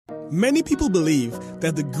Many people believe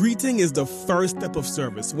that the greeting is the first step of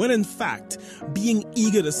service, when in fact, being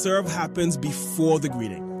eager to serve happens before the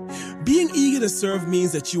greeting. Being eager to serve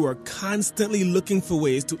means that you are constantly looking for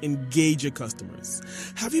ways to engage your customers.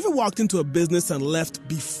 Have you ever walked into a business and left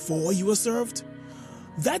before you were served?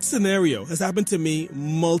 That scenario has happened to me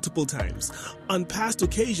multiple times. On past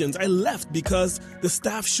occasions, I left because the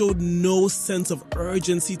staff showed no sense of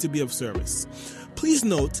urgency to be of service. Please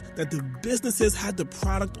note that the businesses had the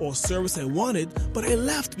product or service I wanted, but I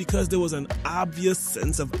left because there was an obvious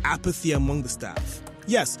sense of apathy among the staff.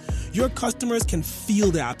 Yes, your customers can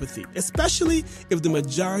feel the apathy, especially if the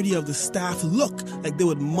majority of the staff look like they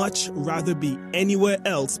would much rather be anywhere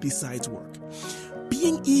else besides work.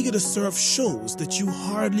 Being eager to serve shows that you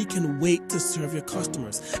hardly can wait to serve your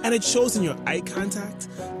customers, and it shows in your eye contact,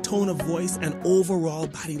 tone of voice, and overall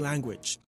body language.